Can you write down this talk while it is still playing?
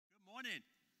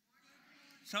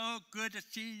So good to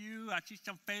see you. I see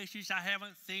some faces I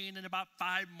haven't seen in about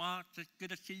 5 months. It's good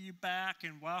to see you back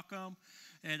and welcome.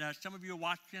 And some of you are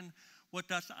watching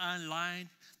with us online.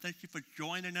 Thank you for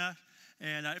joining us.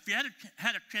 And if you haven't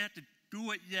had a chance to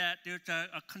do it yet, there's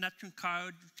a connection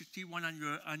card. You can see one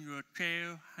on your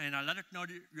chair. And let us know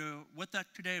that you're with us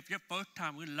today. If you're first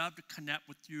time, we'd love to connect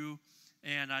with you.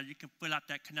 And you can fill out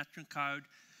that connection card.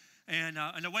 And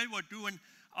the way we're doing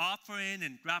offering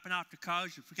and dropping off the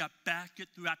cards, if we got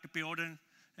baskets throughout the building,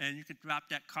 and you can drop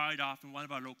that card off in one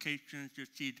of our locations. You'll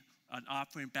see an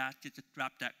offering basket. Just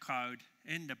drop that card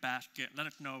in the basket. Let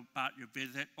us know about your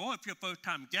visit. Or if you're a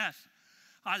first-time guest,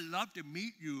 I'd love to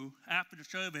meet you after the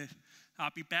service.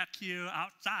 I'll be back here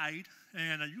outside,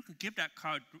 and you can give that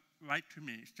card right to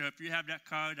me. So if you have that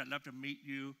card, I'd love to meet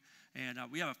you. And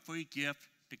we have a free gift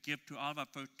to give to all of our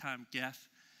first-time guests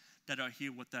that are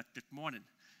here with us this morning.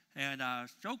 And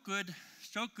so good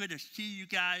to see you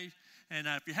guys. And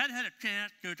if you hadn't had a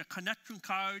chance, there's a connection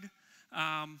card.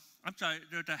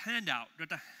 There's a handout.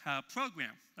 There's a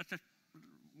program. Let's just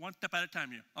one step at a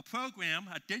time here. A program,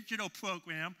 a digital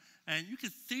program, and you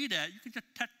can see that. You can just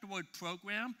text the word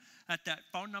program at that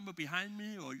phone number behind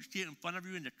me, or you see it in front of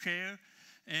you in the chair.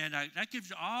 And that gives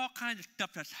you all kinds of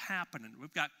stuff that's happening.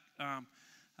 We've got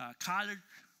college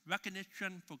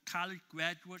recognition for college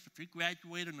graduates. If you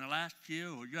graduated in the last year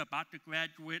or you're about to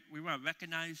graduate, we want to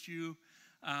recognize you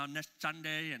next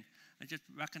Sunday and just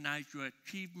recognize your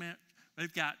achievement.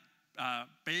 We've got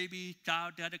baby,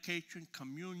 child dedication,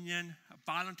 communion,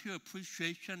 volunteer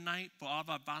appreciation night for all of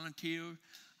our volunteers,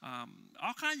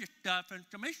 all kinds of stuff. And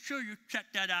so make sure you check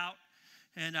that out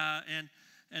and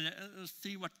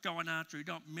see what's going on so you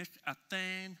don't miss a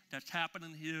thing that's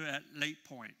happening here at Lake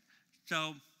Point.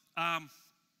 So,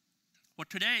 well,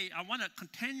 today I want to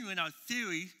continue in our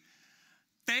series,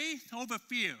 Faith Over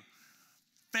Fear.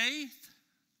 Faith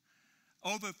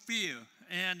over fear.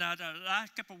 And the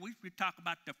last couple of weeks we talked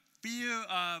about the fear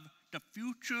of the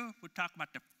future. We talked about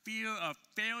the fear of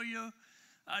failure.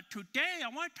 Today I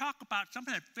want to talk about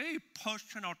something that's very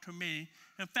personal to me.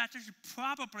 In fact, this is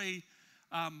probably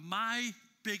my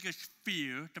biggest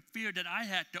fear, the fear that I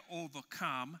had to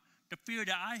overcome, the fear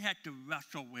that I had to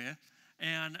wrestle with.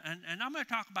 And I'm going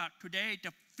to talk about today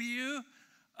the fear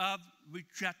of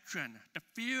rejection, the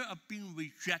fear of being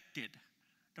rejected,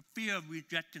 the fear of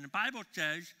rejection. The Bible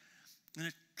says, and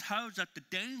it tells us the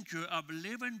danger of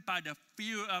living by the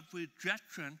fear of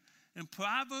rejection in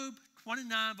Proverbs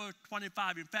 29, verse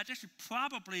 25. In fact, this is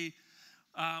probably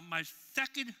my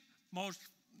second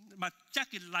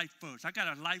life verse. I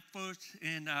got a life verse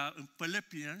in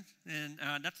Philippians, and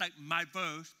that's like my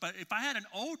verse. But if I had an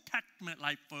Old Testament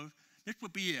life verse, this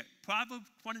would be it. Proverbs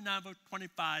 29, verse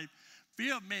 25,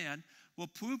 fear of man will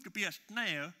prove to be a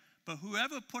snare, but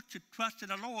whoever puts his trust in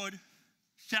the Lord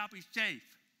shall be safe.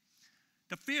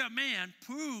 The fear of man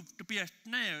proved to be a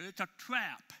snare. It's a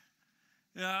trap.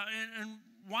 And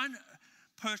one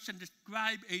person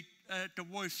described the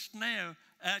word snare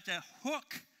as a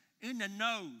hook in the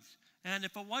nose. And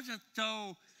if it wasn't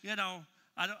so,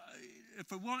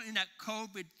 if it weren't in that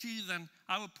COVID season,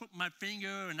 I would put my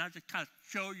finger and I just kind of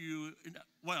show you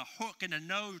what a hook in the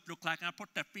nose looked like. And I put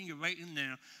that finger right in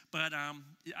there, but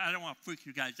I don't want to freak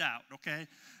you guys out, okay?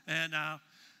 And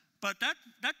but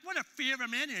that's what a fear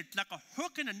of man is, like a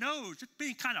hook in the nose. It's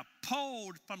being kind of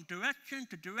pulled from direction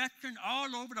to direction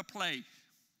all over the place.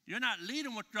 You're not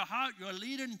leading with your heart. You're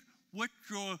leading with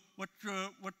your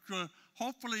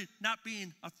hopefully not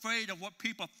being afraid of what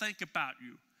people think about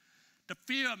you. The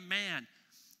fear of man,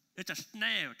 it's a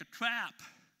snare, it's a trap.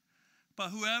 But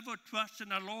whoever trusts in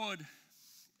the Lord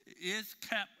is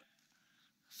kept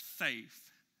safe.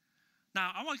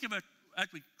 Now, I want to give as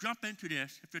we jump into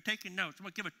this, if you're taking notes, I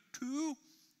want to give 2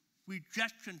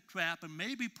 rejection trap, and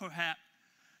maybe perhaps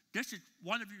this is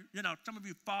one of you, some of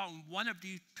you fall in one of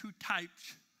these 2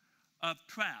 types of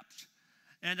traps.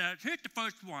 And here's the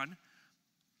first one.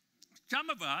 Some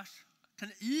of us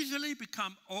can easily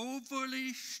become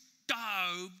overly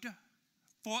starved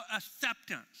for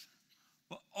acceptance.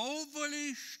 We're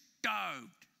overly starved.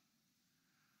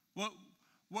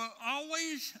 We're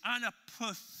always on a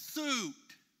pursuit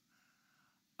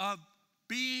of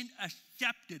being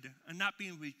accepted and not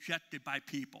being rejected by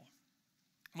people.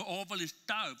 We're overly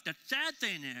starved. The sad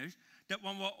thing is that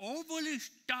when we're overly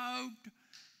starved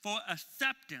for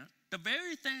acceptance, the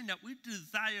very thing that we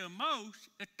desire most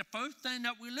is the first thing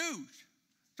that we lose.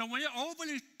 So when you're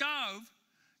overly starved,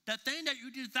 the thing that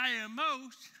you desire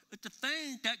most is the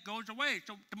thing that goes away.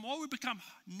 So the more we become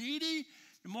needy,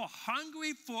 the more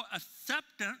hungry for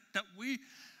acceptance that we're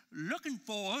looking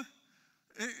for,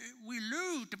 we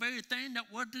lose the very thing that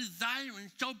we're desiring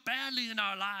so badly in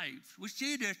our lives. We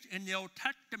see this in the Old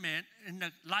Testament in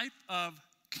the life of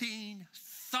King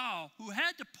Saul, who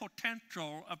had the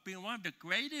potential of being one of the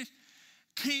greatest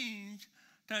kings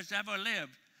that's ever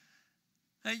lived.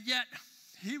 And yet,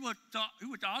 he was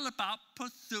all about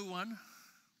pursuing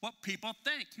what people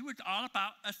think. He was all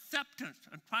about acceptance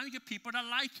and trying to get people to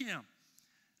like him.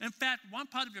 In fact, one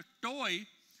part of the story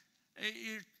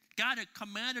is God had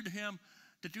commanded him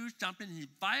to do something. He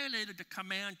violated the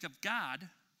commands of God.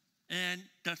 And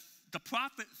the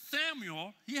prophet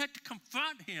Samuel, he had to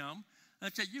confront him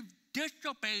and say, you've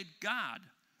disobeyed God.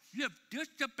 You have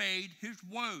disobeyed his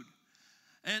word.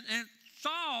 And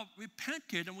Saul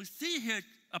repented, and we see his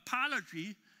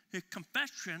apology, his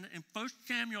confession in 1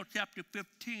 Samuel chapter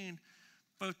 15,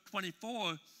 verse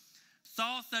 24.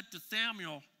 Saul said to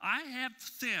Samuel, I have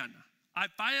sinned. I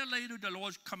violated the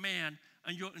Lord's command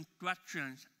and your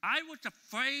instructions. I was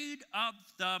afraid of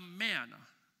the men,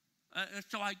 and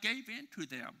so I gave in to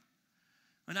them.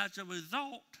 And as a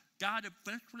result, God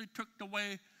eventually took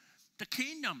away the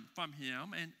kingdom from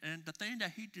him, and the thing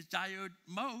that he desired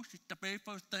most is the very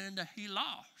first thing that he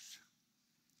lost.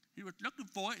 He was looking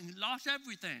for it, and he lost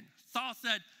everything. Saul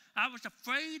said, I was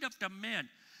afraid of the men,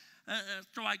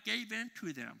 so I gave in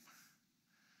to them.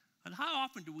 And how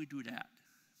often do we do that?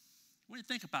 When you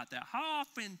think about that, how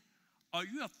often are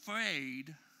you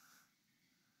afraid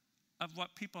of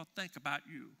what people think about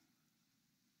you?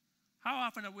 How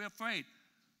often are we afraid?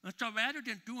 And so rather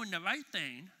than doing the right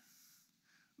thing,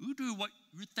 you do what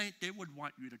you think they would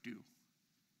want you to do.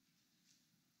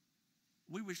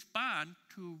 We respond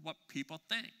to what people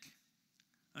think.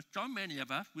 And so many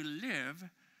of us, we live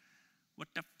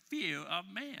with the fear of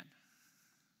man.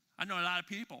 I know a lot of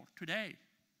people today,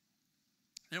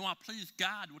 they want to please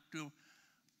God with the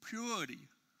purity,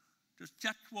 the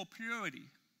sexual purity.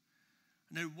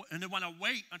 And they want to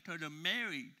wait until they're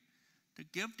married to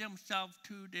give themselves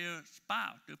to their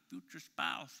spouse, their future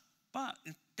spouse. But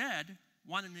instead,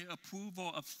 wanting the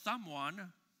approval of someone,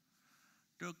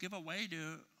 they'll give away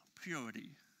their purity.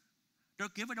 They'll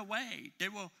give it away. They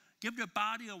will give their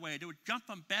body away. They will jump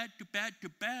from bed to bed to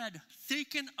bed,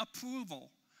 seeking approval.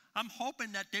 I'm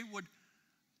hoping that they would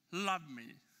love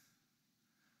me.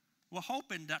 We're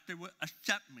hoping that they would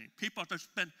accept me.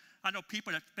 I know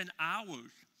people that spend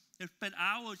hours. They spend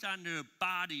hours on their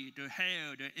body, their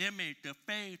hair, their image, their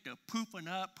face. They're poofing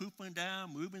up, poofing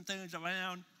down, moving things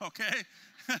around, okay?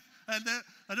 and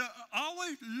they're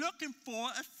always looking for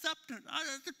acceptance. I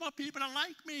just want people to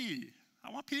like me.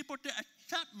 I want people to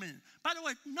accept me. By the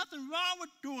way, nothing wrong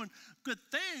with doing good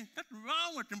things. Nothing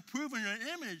wrong with improving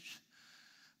your image.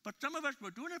 But some of us, we're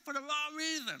doing it for the wrong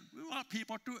reason. We want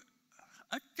people to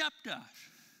accept us.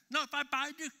 No, if I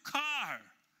buy this car,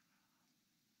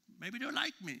 maybe they'll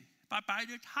like me. If I buy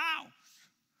this house,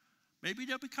 maybe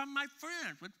they'll become my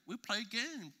friends. We play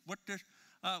games.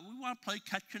 We want to play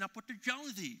catching up with the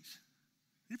Jonesies.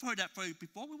 You've heard that phrase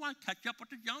before. We want to catch up with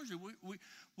the Jonesies.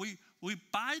 We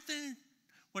buy things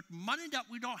with money that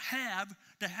we don't have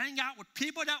to hang out with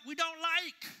people that we don't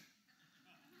like.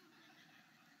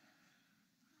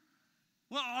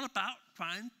 We're all about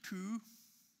trying to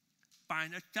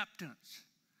find acceptance.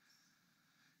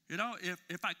 You know,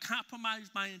 if I compromise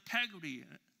my integrity,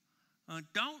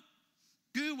 don't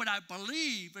do what I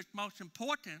believe is most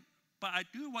important, but I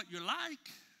do what you like,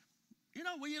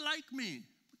 will you like me?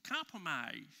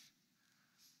 Compromise.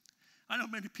 I know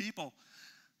many people,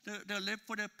 they live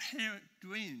for their parent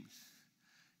dreams.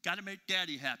 Got to make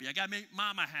daddy happy. I got to make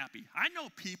mama happy. I know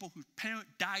people whose parent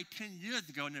died 10 years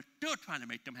ago and they're still trying to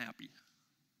make them happy.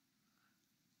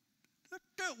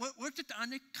 We're just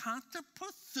on a constant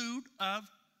pursuit of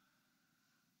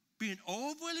being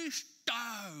overly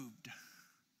starved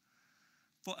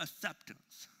for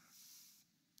acceptance.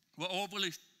 We're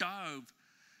overly starved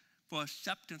for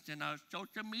acceptance in our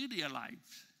social media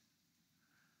lives.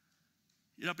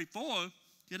 Before,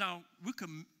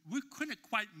 we couldn't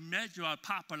quite measure our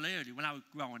popularity when I was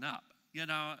growing up.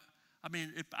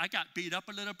 If I got beat up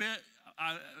a little bit,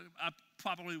 I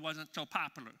probably wasn't so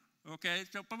popular. Okay,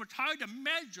 but it's hard to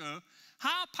measure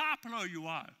how popular you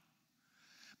are.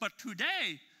 But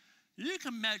today, you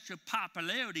can measure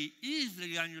popularity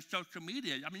easily on your social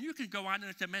media. You can go on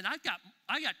and say, man, I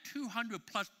got 200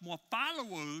 plus more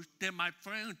followers than my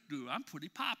friends do. I'm pretty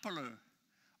popular.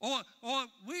 Or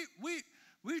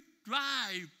we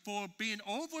strive for being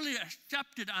overly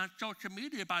accepted on social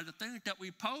media by the things that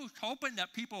we post, hoping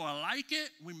that people will like it.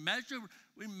 We measure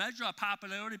our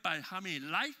popularity by how many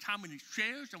likes, how many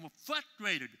shares, and we're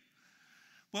frustrated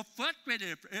were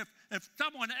frustrated if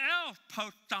someone else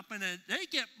posts something and they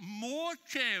get more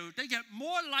shares, they get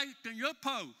more likes than your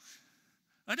post.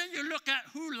 And then you look at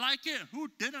who liked it, who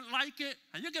didn't like it,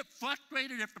 and you get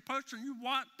frustrated if the person you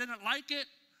want didn't like it.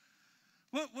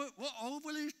 We're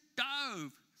overly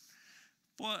starved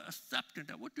for acceptance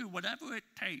that we'll do whatever it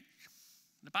takes.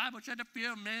 The Bible said the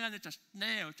fear of man is a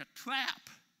snare, it's a trap.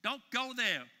 Don't go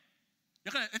there.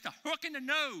 It's a hook in the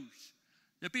nose.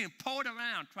 They're being pulled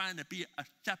around trying to be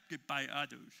accepted by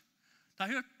others. Now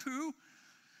here's two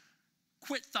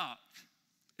quick thoughts.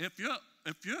 If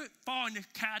you fall in this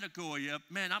category of,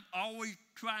 man, I'm always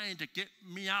trying to get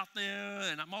me out there,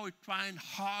 and I'm always trying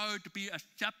hard to be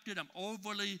accepted, I'm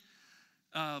overly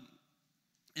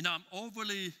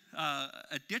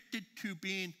addicted to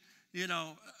being,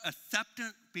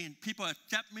 accepted, being people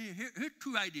accept me. Here's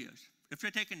two ideas, if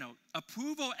you're taking notes.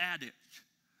 Approval addicts.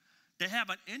 They have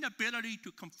an inability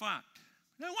to confront.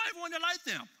 They want everyone to like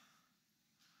them.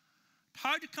 It's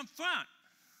hard to confront.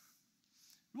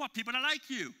 You want people to like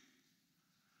you.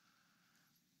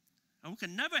 And we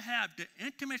can never have the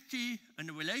intimacy and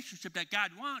the relationship that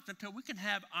God wants until we can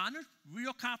have honest,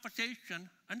 real conversation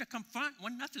and to confront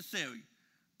when necessary.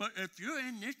 But if you're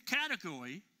in this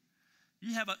category,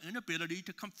 you have an inability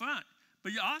to confront.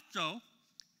 But you also,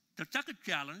 the second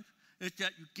challenge is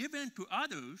that you give in to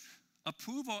others,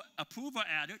 approval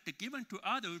addict, to give in to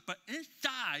others, but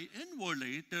inside,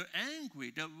 inwardly, they're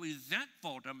angry, they're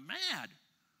resentful, they're mad.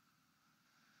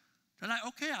 They're like,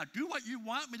 okay, I'll do what you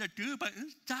want me to do, but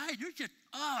inside you're just,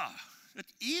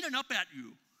 it's eating up at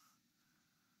you.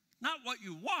 Not what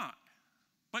you want,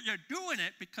 but you're doing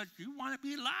it because you want to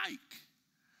be liked.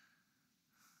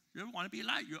 You want to be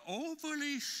liked. You're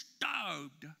overly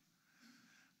starved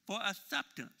for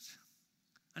acceptance.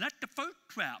 And that's the first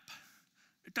trap.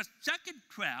 The second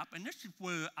trap, and this is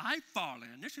where I fall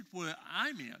in, this is where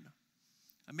I'm in,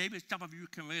 and maybe some of you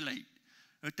can relate,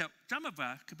 is that some of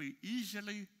us can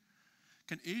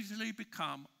easily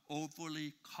become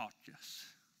overly cautious.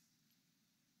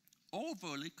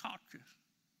 Overly cautious.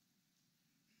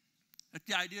 It's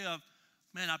the idea of,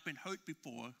 man, I've been hurt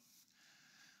before,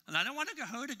 and I don't want to get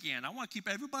hurt again. I want to keep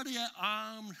everybody at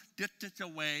arm's distance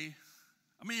away.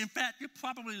 I mean, in fact, you're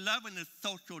probably loving this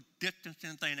social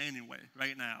distancing thing anyway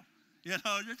right now. You're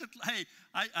just, hey,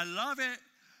 I love it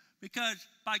because,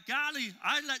 by golly,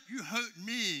 I let you hurt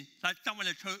me like someone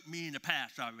has hurt me in the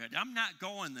past already. I'm not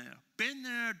going there. Been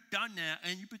there, done that,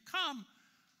 and you become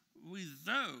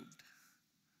reserved.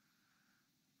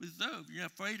 Reserved. You're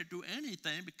afraid to do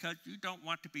anything because you don't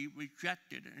want to be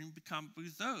rejected, and you become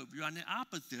reserved. You're on the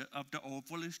opposite of the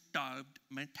overly starved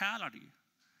mentality.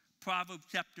 Proverbs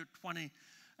chapter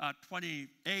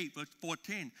 28, verse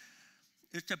 14.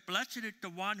 It said, blessed is the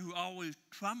one who always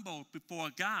trembles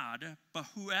before God, but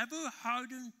whoever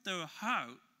hardens their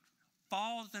heart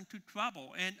falls into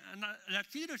trouble. And I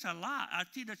see this a lot. I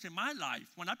see this in my life.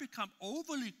 When I become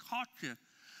overly cautious,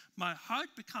 my heart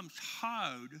becomes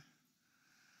hard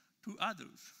to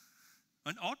others.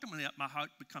 And ultimately, my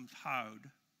heart becomes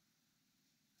hard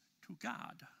to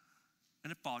God.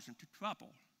 And it falls into trouble.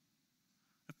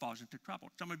 It falls into trouble.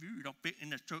 Some of you don't fit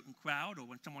in a certain crowd, or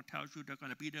when someone tells you they're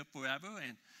going to be there forever,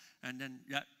 and then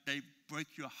yet they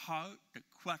break your heart, they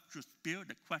crush your spirit,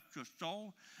 they crush your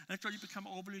soul, and so you become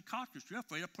overly cautious. You're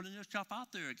afraid of putting yourself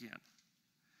out there again.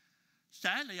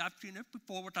 Sadly, I've seen this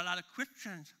before with a lot of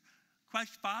Christians,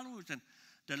 Christ followers, and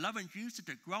they're loving Jesus,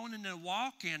 they're growing in their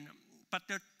walk, but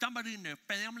there's somebody in their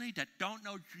family that don't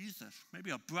know Jesus.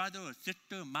 Maybe a brother or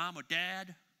sister, mom or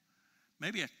dad,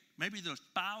 maybe their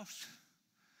spouse.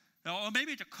 Or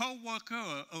maybe it's a co-worker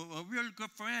or a really good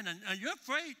friend, and you're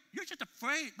afraid. You're just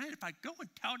afraid, man, if I go and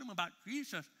tell them about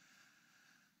Jesus,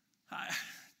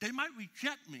 they might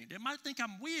reject me. They might think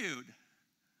I'm weird.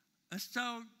 And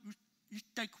so you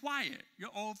stay quiet. You're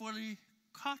overly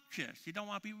cautious. You don't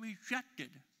want to be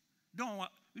rejected. You don't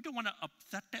want to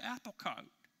upset the apple cart.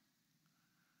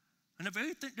 And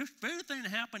this very thing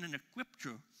happened in the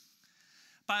scripture.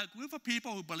 By a group of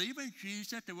people who believe in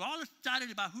Jesus. They were all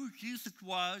excited about who Jesus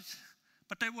was,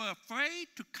 but they were afraid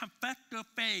to confess their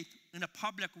faith in a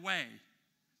public way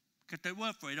because they were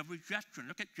afraid of rejection.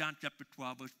 Look at John chapter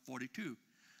 12, verse 42.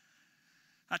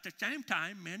 At the same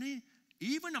time, many,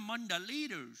 even among the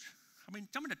leaders,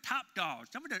 some of the top dogs,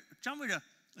 some of the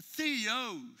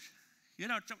CEOs,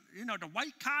 the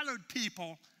white-collared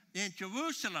people in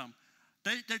Jerusalem,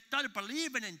 they started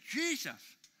believing in Jesus.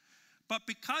 But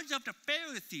because of the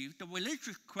Pharisees, the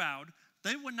religious crowd,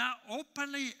 they would not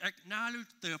openly acknowledge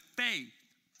their faith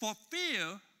for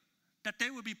fear that they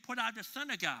would be put out of the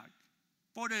synagogue,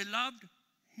 for they loved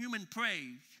human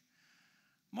praise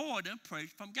more than praise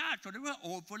from God. So they were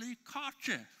overly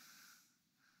cautious.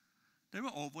 They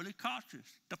were overly cautious.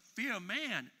 The fear of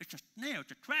man, it's a snare,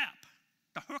 it's a trap,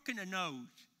 the hook in the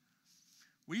nose.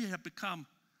 We have become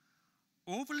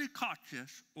overly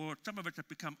cautious, or some of us have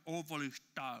become overly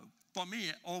starved. For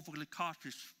me, overly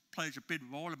cautious plays a big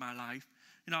role in my life.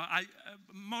 You know,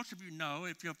 most of you know,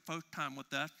 if you're first time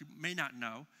with us, you may not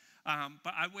know,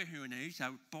 but I wear hearing aids. I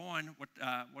was born with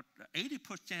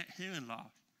 80% hearing loss.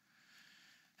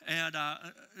 And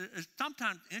it's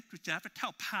sometimes interesting. I have to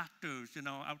tell pastors, you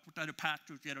know, I was with other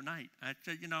pastors the other night. I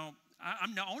said, you know,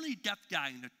 I'm the only deaf guy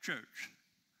in the church.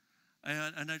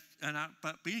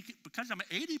 But because I'm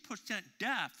 80%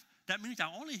 deaf, that means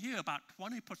I only hear about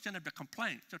 20% of the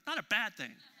complaints. So it's not a bad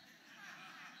thing.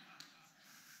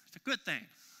 It's a good thing.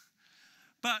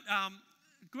 But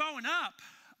growing up,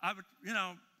 I was, you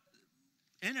know,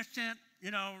 innocent, you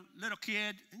know, little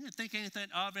kid. I didn't think anything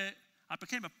of it. I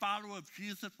became a follower of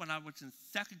Jesus when I was in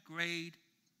second grade.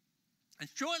 And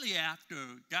shortly after,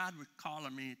 God was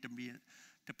calling me to be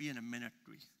in a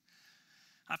ministry.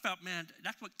 I felt, man,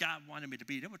 that's what God wanted me to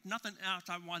be. There was nothing else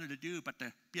I wanted to do but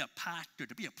to be a pastor,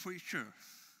 to be a preacher.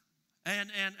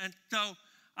 And so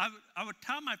I would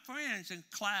tell my friends in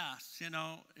class, you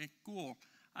know, in school,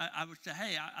 I would say,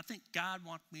 hey, I think God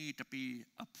wants me to be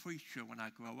a preacher when I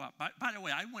grow up. By the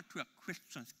way, I went to a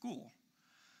Christian school.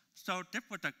 So this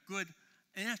was a good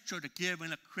answer to give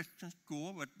in a Christian school.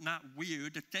 It was not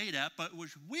weird to say that, but it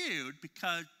was weird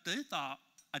because they thought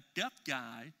a deaf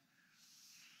guy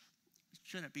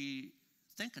shouldn't be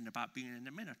thinking about being in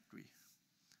the ministry.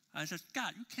 I said,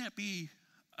 Scott, you can't be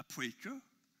a preacher.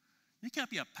 You can't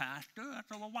be a pastor. I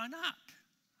said, well, why not?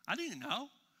 I didn't know.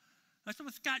 I said,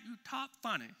 well, Scott, you talk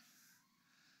funny.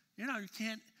 You know, you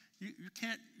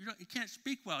can't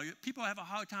speak well. People have a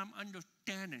hard time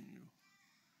understanding you.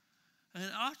 And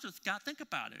also, Scott, think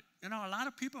about it. You know, a lot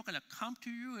of people are going to come to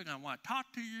you, they're going to want to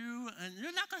talk to you, and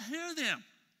you're not going to hear them.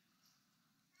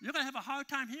 You're going to have a hard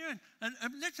time hearing. And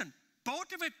listen,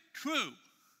 both of it true.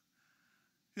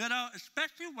 You know,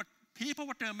 especially with people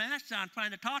with their masks on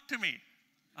trying to talk to me.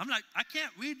 I'm like, I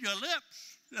can't read your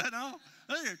lips, you know.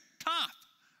 They're tough,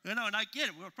 you know, and I get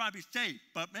it. We'll probably safe,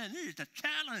 but man, this is a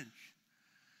challenge.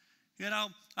 You know,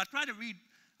 I try to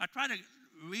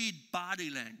read body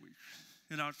language.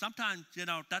 You know, sometimes, you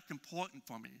know, that's important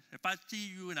for me. If I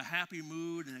see you in a happy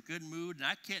mood, in a good mood, and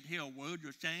I can't hear a word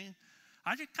you're saying,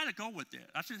 I just kind of go with it.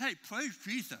 I said, hey, praise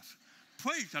Jesus.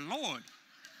 Praise the Lord.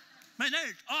 Man, that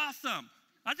is awesome.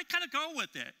 I just kind of go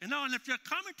with it. You know, and if you're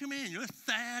coming to me and you're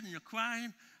sad and you're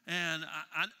crying, and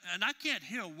I can't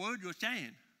hear a word you're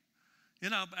saying, you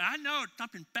know, but I know it's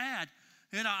something bad,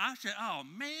 you know, I say, oh,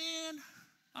 man,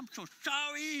 I'm so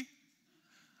sorry.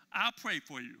 I'll pray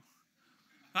for you.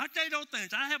 I say those things.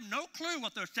 I have no clue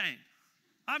what they're saying.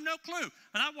 I have no clue.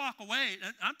 And I walk away.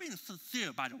 And I'm being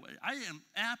sincere, by the way. I am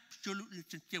absolutely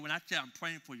sincere when I say I'm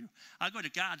praying for you. I go to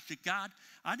God and say, God,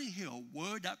 I didn't hear a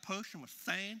word that person was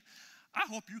saying. I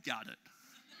hope you got it.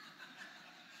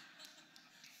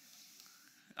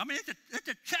 I mean, it's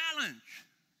a challenge.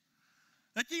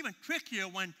 It's even trickier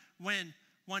when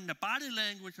the body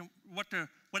language and what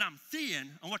I'm seeing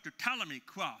and what they're telling me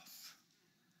cross.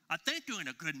 I think they're in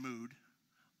a good mood,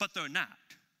 but they're not.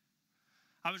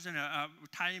 I was in a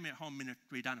retirement home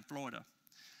ministry down in Florida.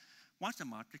 Once a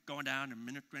month, just going down and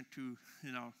ministering to,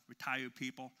 you know, retired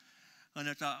people. And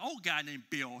there's an old guy named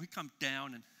Bill. He comes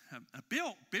down, and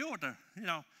Bill, you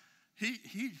know,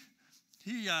 he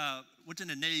was in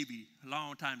the Navy a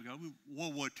long time ago.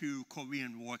 World War II,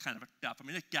 Korean War kind of stuff. I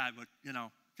mean, this guy was, you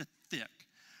know, just thick.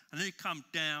 And then he comes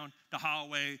down the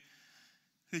hallway.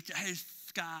 He said, hey,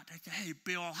 Scott. I said, hey,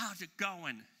 Bill, how's it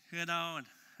going? You know,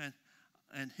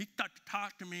 and he started to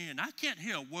talk to me, and I can't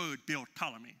hear a word Bill's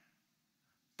telling me.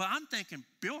 But I'm thinking,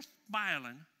 Bill's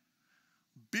smiling.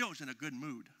 Bill's in a good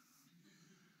mood.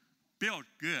 Bill's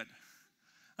good.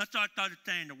 And so I started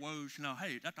saying the words, you know,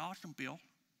 hey, that's awesome, Bill.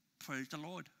 Praise the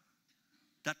Lord.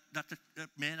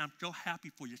 Man, I'm so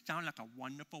happy for you. Sound like a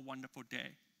wonderful, wonderful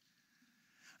day.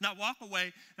 And I walk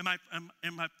away, and I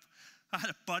had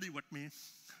a buddy with me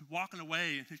walking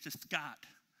away, and he said, Scott,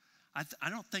 I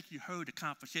don't think you heard the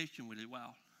conversation really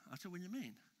well. I said, what do you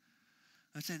mean?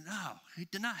 I said, no, he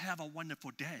did not have a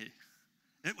wonderful day.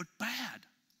 It was bad.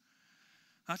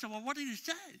 I said, well, what did he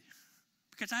say?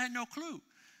 Because I had no clue.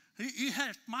 He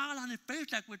had a smile on his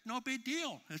face like it was no big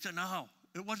deal. I said, no,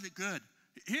 it wasn't good.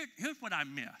 Here's what I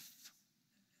missed.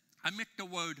 I missed the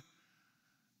word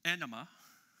enema.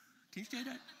 Can you say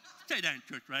that? Say that in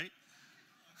church, right?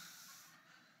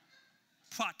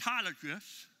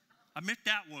 Proctologist. I missed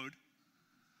that word.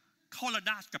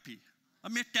 Colonoscopy. I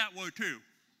missed that word too.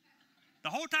 The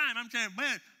whole time I'm saying,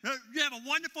 man, you have a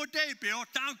wonderful day, Bill.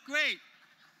 Sounds great.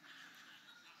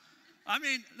 I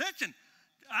mean, listen,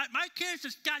 my kids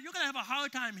said, Scott, you're going to have a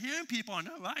hard time hearing people. And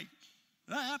they're right.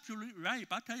 They're absolutely right.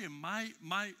 But I'll tell you,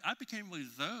 I became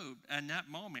reserved in that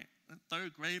moment. In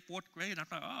third grade, fourth grade, I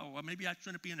thought, oh, well, maybe I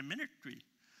shouldn't be in the ministry.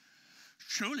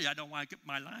 Surely I don't want to get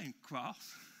my line crossed.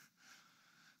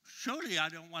 Surely I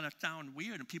don't want to sound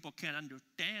weird and people can't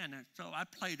understand. And so I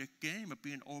played a game of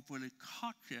being overly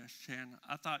cautious. And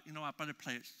I thought, I better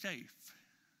play it safe.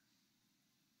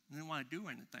 I didn't want to do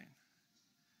anything.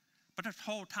 But this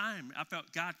whole time, I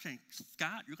felt God saying,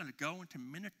 Scott, you're going to go into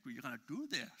ministry. You're going to do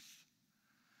this.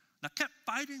 And I kept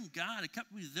fighting God. I kept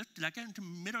resisting. I got into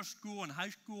middle school and high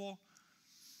school.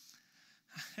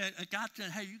 And God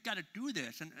said, hey, you got to do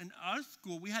this. And in our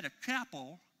school, we had a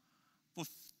chapel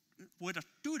where the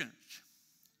students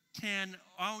can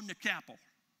own the chapel.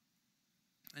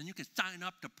 And you can sign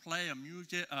up to play a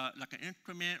music, like an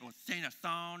instrument, or sing a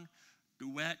song,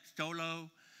 duet, solo,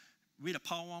 read a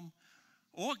poem,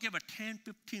 or give a 10,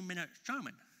 15-minute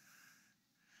sermon.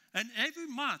 And every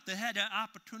month, they had that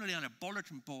opportunity on a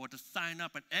bulletin board to sign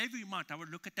up. And every month, I would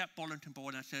look at that bulletin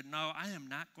board and I said, no, I am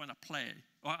not going to play,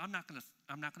 or I'm not going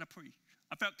to preach.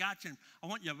 I felt God saying, I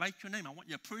want you to write your name. I want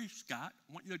you to preach, Scott.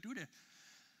 I want you to do this.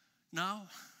 No,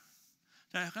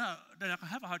 they're going to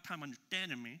have a hard time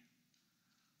understanding me.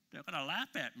 They're going to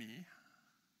laugh at me.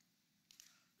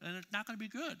 And it's not going to be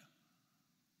good.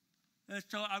 And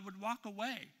so I would walk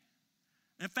away.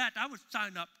 In fact, I would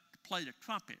sign up to play the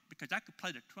trumpet because I could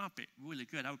play the trumpet really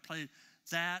good. I would play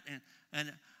that,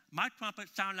 and my trumpet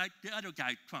sounded like the other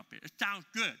guy's trumpet. It sounds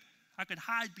good. I could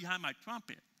hide behind my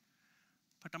trumpet.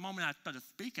 But the moment I started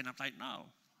speaking, I was like, no.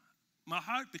 My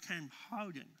heart became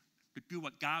hardened to do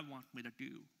what God wants me to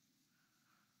do.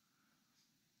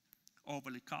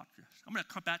 Overly cautious. I'm going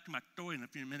to come back to my story in a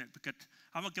few minutes because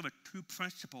I'm going to give it 2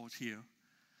 principles here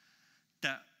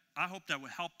that I hope that will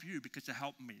help you because it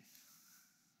helped me.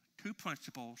 2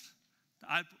 principles that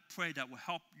I pray that will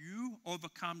help you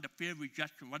overcome the fear of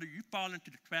rejection. Whether you fall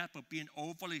into the trap of being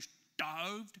overly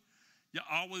starved, you're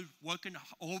always working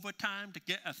overtime to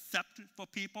get acceptance for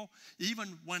people,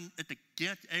 even when it's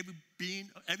against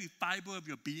every fiber of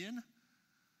your being.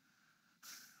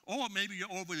 Or maybe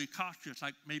you're overly cautious,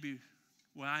 like maybe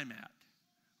where I'm at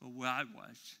or where I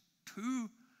was. Two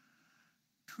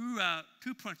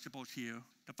principles here.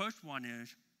 The first one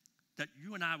is that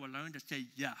you and I will learn to say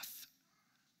yes.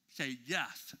 Say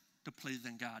yes to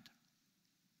pleasing God.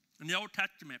 In the Old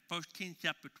Testament, 1 Kings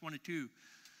chapter 22,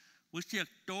 we see a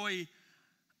story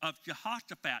of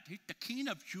Jehoshaphat. He's the king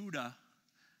of Judah,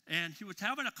 and he was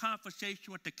having a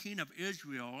conversation with the king of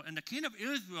Israel, and the king of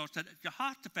Israel said,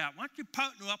 Jehoshaphat, why don't you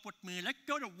partner up with me? Let's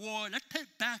go to war. Let's take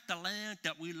back the land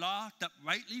that we lost that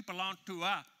rightly belonged to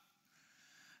us.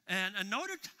 And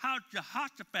notice how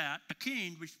Jehoshaphat, the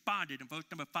king, responded in verse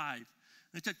number 5.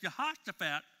 It says,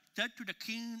 Jehoshaphat said to the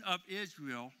king of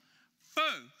Israel,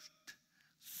 first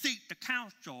seek the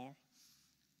counsel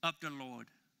of the Lord.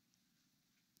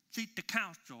 Seek the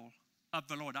counsel of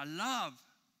the Lord. I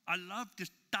love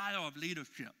this style of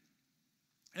leadership.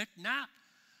 It's not,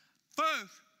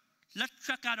 first, let's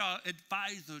check out our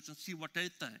advisors and see what they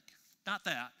think. Not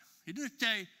that. He didn't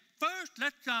say, first,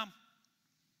 let's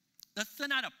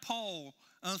send out a poll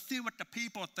and see what the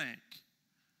people think.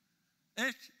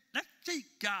 Let's seek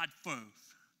God first.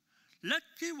 Let's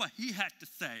see what he has to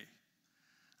say.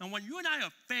 And when you and I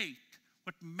are faced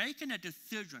with making a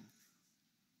decision,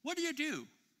 what do you do?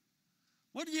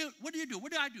 What do you do?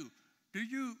 What do I do? Do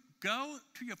you go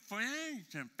to your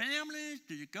friends and families?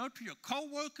 Do you go to your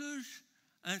coworkers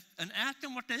and ask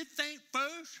them what they think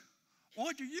first?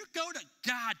 Or do you go to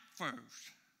God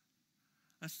first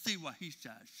and see what he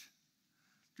says?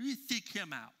 Do you seek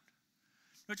him out?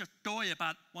 There's a story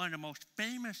about one of the most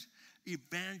famous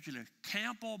evangelists,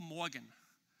 Campbell Morgan,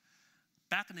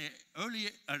 back in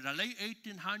the late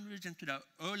 1800s into the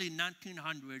early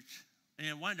 1900s.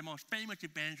 And one of the most famous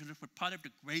evangelists was part of the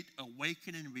Great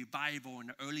Awakening revival in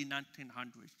the early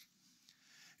 1900s.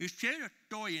 He shared a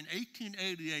story in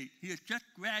 1888. He had just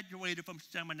graduated from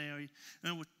seminary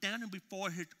and was standing before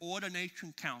his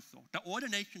ordination council. The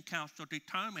ordination council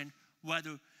determined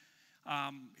whether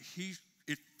he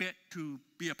is fit to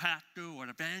be a pastor or an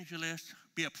evangelist,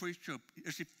 be a preacher,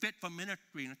 is he fit for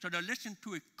ministry. And so they listened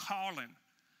to his calling.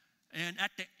 And at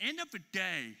the end of the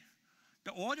day,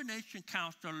 the ordination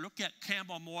council looked at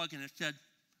Campbell Morgan and said,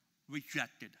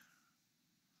 rejected.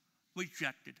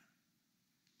 Rejected.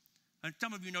 And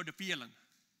some of you know the feeling.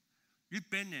 You've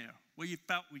been there where you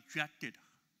felt rejected.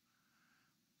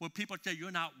 Where people say, you're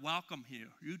not welcome here.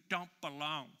 You don't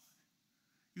belong.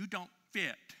 You don't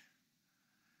fit.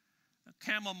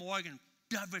 Campbell Morgan,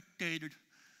 devastated,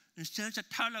 and sends a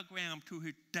telegram to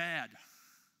his dad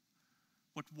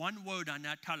with one word on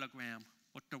that telegram,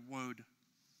 with the word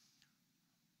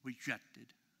rejected.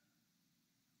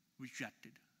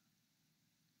 Rejected.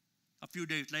 A few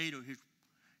days later,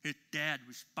 his dad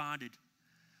responded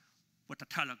with a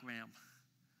telegram.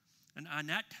 And on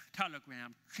that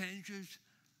telegram changes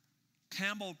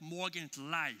Campbell Morgan's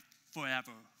life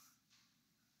forever.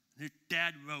 His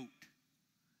dad wrote,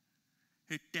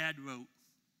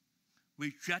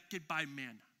 rejected by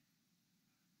men,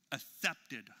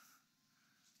 accepted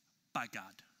by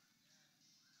God.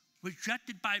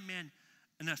 Rejected by men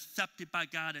and accepted by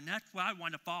God. And that's where I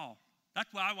want to fall.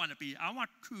 That's where I want to be. I want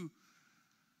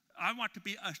to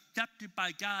be accepted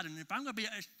by God. And if I'm going to be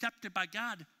accepted by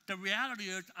God, the reality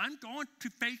is I'm going to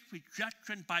face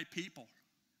rejection by people.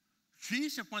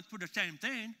 Jesus went through the same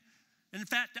thing. In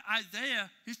fact, Isaiah,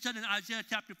 he said in Isaiah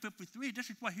chapter 53, this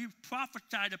is what he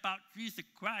prophesied about Jesus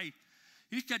Christ.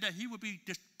 He said that he would be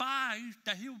despised,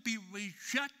 that he would be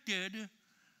rejected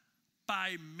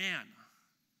by men.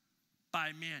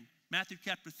 By men. Matthew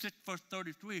chapter 6, verse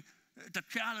 33, the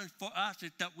challenge for us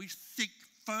is that we seek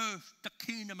first the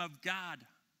kingdom of God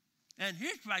and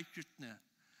his righteousness,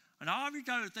 and all these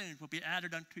other things will be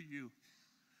added unto you.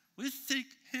 We seek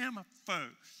him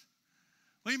first.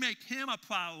 We make him a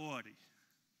priority.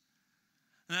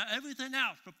 And everything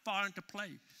else will fall into place.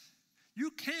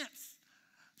 You can't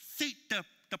seek the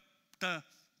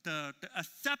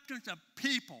acceptance of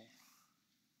people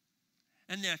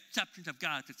and the acceptance of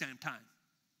God at the same time.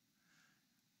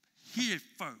 He is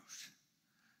first.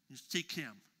 You seek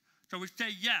him. So we say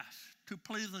yes to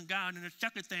pleasing God. And the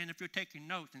second thing, if you're taking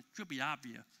notes, and it should be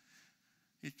obvious,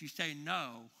 is you say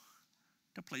no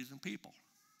to pleasing people.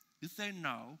 You say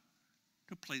no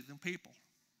to pleasing people.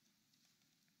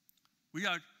 We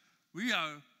are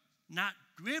not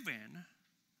driven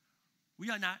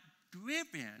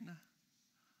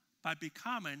by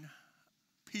becoming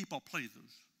people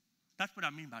pleasers. That's what I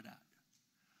mean by that.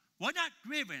 We're not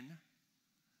driven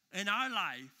in our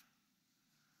life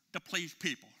to please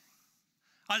people.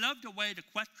 I love the way the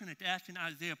question is asked in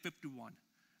Isaiah 51.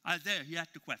 Isaiah, he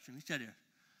asked the question. He said,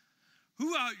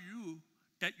 who are you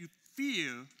that you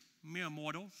fear mere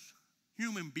mortals,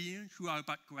 human beings who are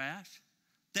but grass,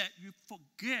 that you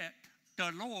forget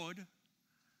the Lord,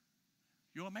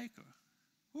 your maker?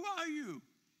 Who are you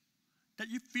that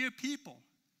you fear people?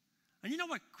 And you know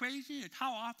what's crazy is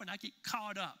how often I get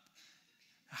caught up.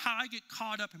 How I get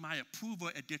caught up in my approval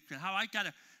addiction. How I got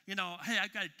to, hey, I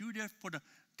got to do this for the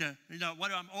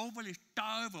whether I'm overly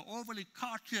starved or overly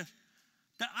cautious,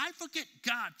 that I forget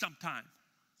God sometimes.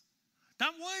 That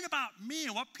I'm worried about me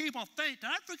and what people think,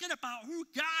 that I forget about who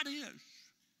God is.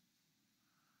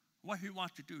 What he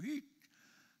wants to do. He's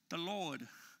the Lord,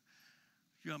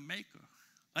 your maker.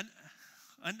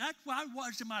 And that's where I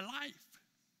was in my life.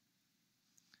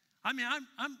 I mean,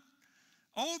 I'm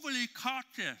overly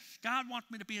cautious. God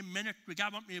wants me to be in ministry.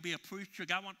 God wants me to be a preacher.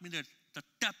 God wants me to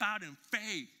step out in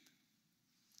faith.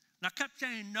 And I kept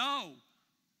saying no.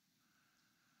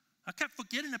 I kept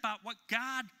forgetting about what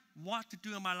God wants to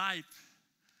do in my life.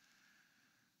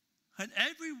 And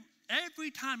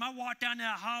every time I walked down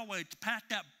that hallway to pass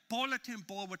that bulletin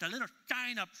board with a little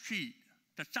sign-up sheet,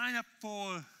 to sign up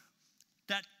for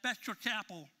that special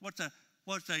chapel was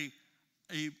a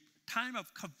time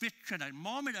of conviction, a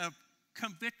moment of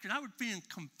conviction. I was being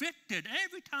convicted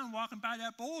every time walking by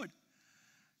that board.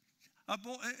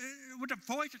 With a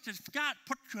voice that says, Scott,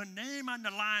 put your name on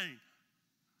the line.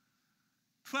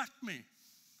 Trust me.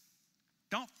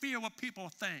 Don't fear what people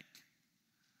think.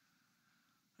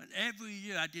 And every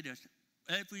year I did this,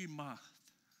 every month.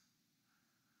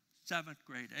 7th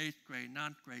grade, 8th grade,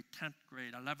 9th grade, 10th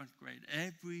grade, 11th grade,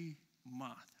 every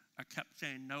month I kept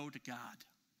saying no to God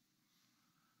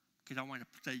because I wanted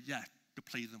to say yes to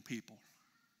pleasing people.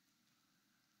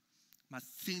 My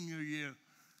senior year,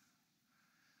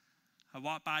 I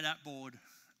walked by that board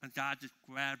and God just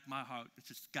grabbed my heart and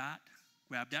said, Scott,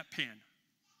 grab that pen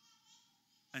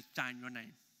and sign your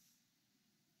name.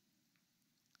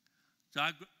 So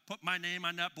I put my name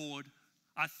on that board.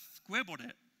 I scribbled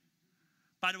it.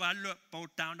 By the way, I looked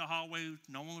both down the hallway.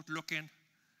 No one was looking.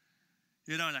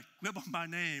 I scribbled my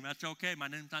name. That's okay. My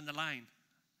name's on the line.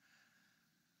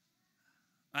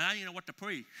 And I didn't know what to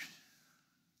preach.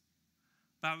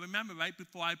 But I remember right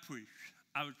before I preached,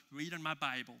 I was reading my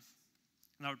Bible.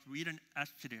 And I was reading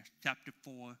Exodus chapter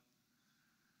 4.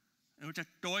 It was a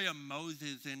story of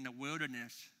Moses in the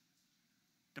wilderness,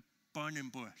 the burning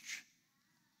bush.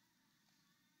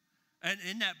 And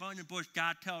in that burning bush,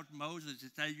 God tells Moses, he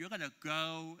says, you're going to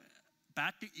go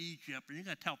back to Egypt, and you're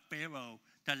going to tell Pharaoh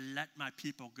to let my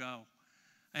people go.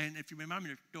 And if you remember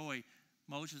the story,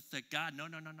 Moses said, God, no.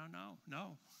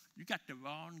 You got the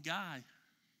wrong guy.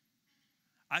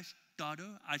 I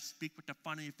stutter. I speak with a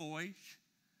funny voice.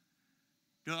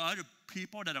 There are other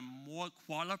people that are more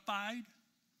qualified.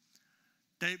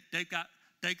 They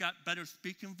got better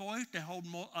speaking voice. They hold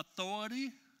more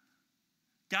authority.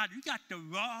 God, you got the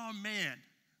wrong man.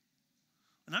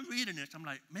 And I'm reading this. I'm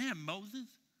like, man, Moses,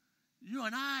 you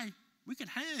and I, we can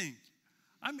hang.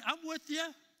 I'm with you.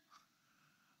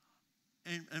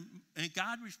 And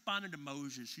God responded to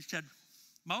Moses. He said,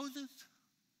 Moses,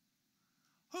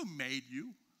 who made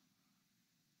you?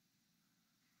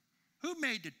 Who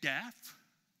made the deaf?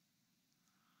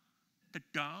 The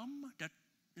dumb?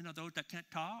 Those that can't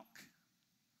talk?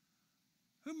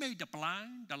 Who made the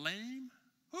blind, the lame?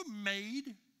 Who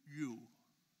made you?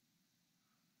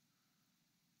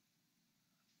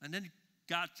 And then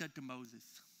God said to Moses,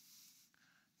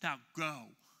 now go,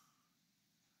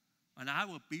 and I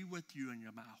will be with you in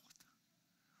your mouth,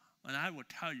 and I will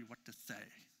tell you what to say.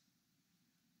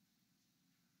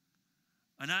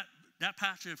 And that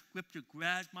passage of scripture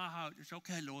grabs my heart. It's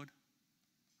okay, Lord.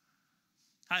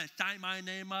 I signed my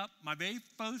name up. My very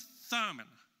first sermon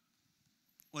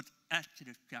was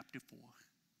Exodus chapter 4.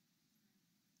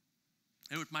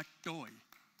 It was my story.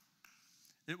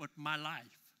 It was my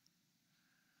life.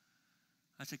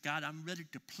 I said, God, I'm ready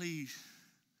to please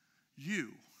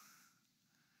you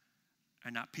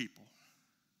and not people.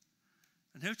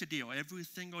 And here's the deal. Every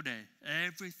single day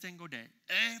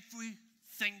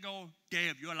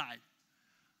of your life,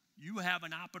 you have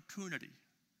an opportunity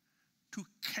to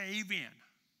cave in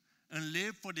and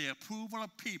live for the approval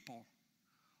of people,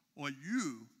 or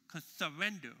you can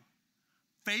surrender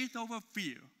faith over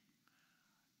fear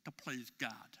to please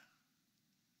God,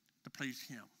 to please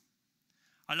him.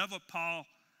 I love what Paul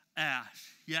asked.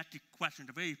 He asked a question,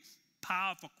 a very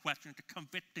powerful question, a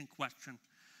convicting question.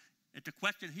 It's a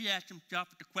question he asked himself.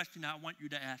 It's a question I want you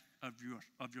to ask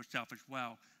of yourself as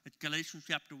well. It's Galatians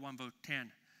chapter 1, verse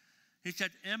 10. He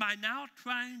said, am I now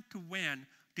trying to win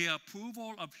the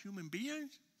approval of human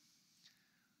beings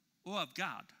or of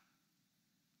God?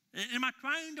 Am I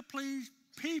trying to please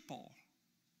people?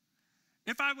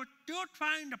 If I were still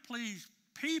trying to please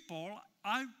people,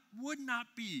 I would not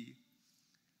be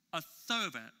a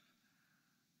servant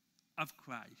of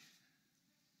Christ.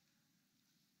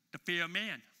 The fear of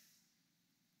man,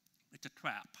 it's a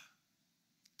trap,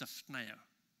 it's a snare,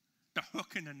 the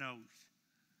hook in the nose.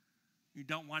 You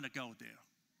don't want to go there.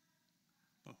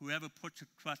 But whoever puts a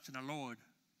trust in the Lord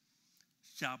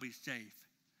shall be safe.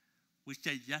 We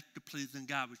say yes to pleasing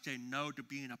God. We say no to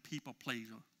being a people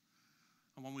pleaser.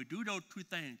 And when we do those two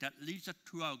things, that leads us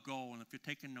to our goal. And if you're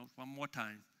taking notes one more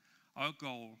time, our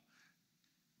goal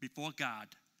before God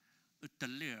is to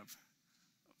live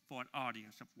for an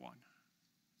audience of one.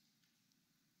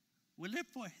 We live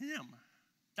for him.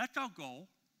 That's our goal.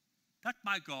 That's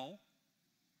my goal.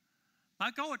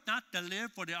 My goal is not to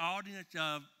live for the audience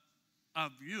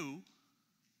of you.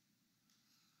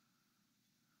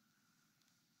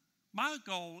 My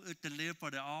goal is to live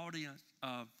for the audience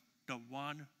of the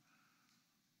one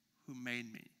who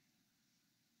made me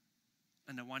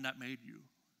and the one that made you.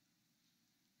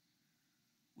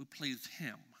 We please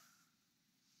him.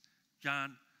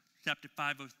 John chapter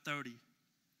 5, verse 30.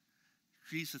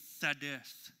 Jesus said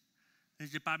this. He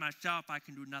said, by myself I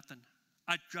can do nothing.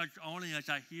 I judge only as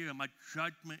I hear. My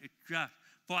judgment is just.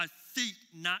 For I seek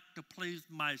not to please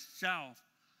myself,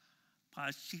 but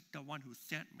I seek the one who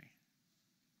sent me.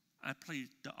 I please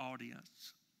the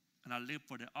audience, and I live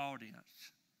for the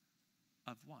audience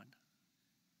of one.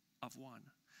 Of one.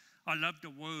 I love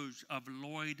the words of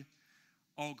Lloyd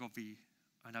Ogilvie,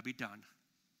 and I'll be done.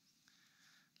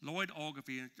 Lloyd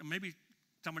Ogilvie, maybe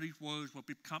some of these words will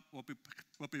become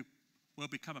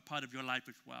a part of your life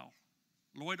as well.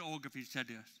 Lloyd Ogilvie said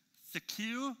this,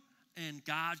 secure in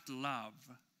God's love,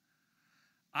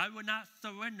 I will not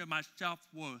surrender my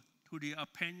self-worth to the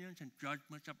opinions and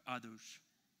judgments of others.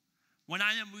 When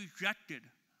I am rejected,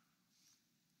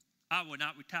 I will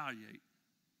not retaliate.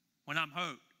 When I'm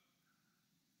hurt,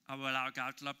 I will allow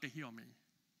God's love to heal me.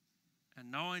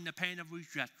 And knowing the pain of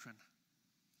rejection,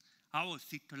 I will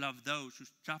seek to love those who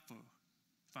suffer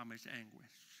from his anguish.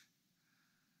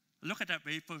 Look at that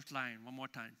very first line one more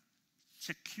time.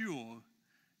 Secure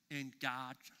in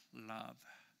God's love.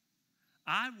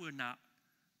 I will not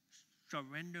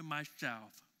surrender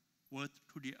myself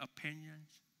to the opinions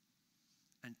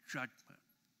and judgment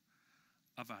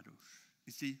of others.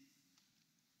 You see,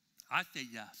 I say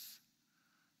yes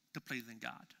to pleasing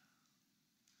God.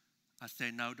 I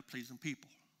say no to pleasing people.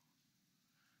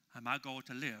 And my goal is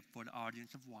to live for the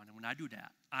audience of one. And when I do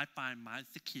that, I find my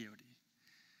security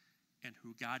in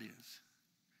who God is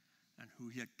and who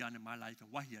he has done in my life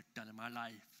and what he has done in my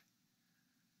life.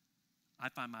 I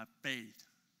find my faith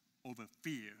over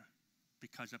fear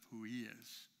because of who he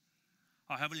is.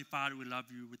 Our Heavenly Father, we love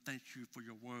you. We thank you for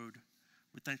your word.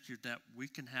 We thank you that we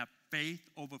can have faith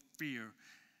over fear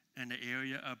in the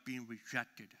area of being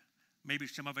rejected. Maybe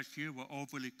some of us here were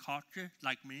overly cautious,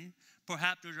 like me.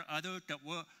 Perhaps there are others that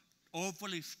were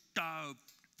overly starved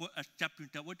for acceptance,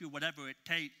 that we'll do whatever it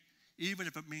takes, even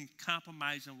if it means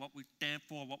compromising what we stand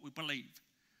for, what we believe.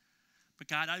 But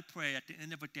God, I pray at the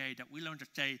end of the day that we learn to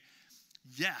say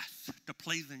yes to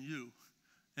pleasing you,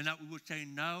 and that we will say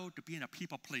no to being a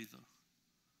people pleaser,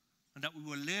 and that we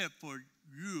will live for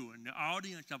you and the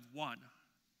audience of one.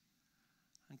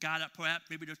 And God, perhaps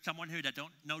maybe there's someone here that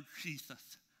don't know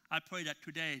Jesus. I pray that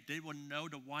today they will know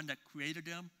the one that created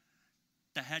them,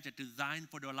 that has a design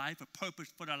for their life, a purpose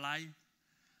for their life,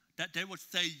 that they will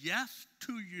say yes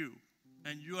to you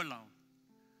and you alone.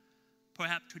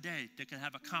 Perhaps today they can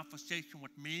have a conversation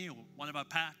with me or one of our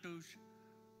pastors,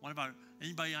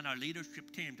 anybody on our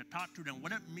leadership team, to talk to them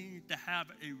what it means to have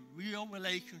a real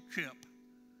relationship,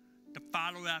 to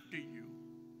follow after you.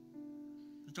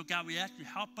 And so God, we ask you,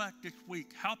 help us this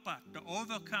week, help us to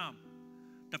overcome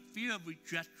the fear of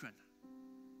rejection,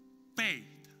 faith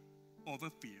over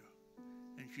fear.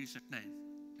 In Jesus' name,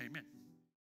 amen.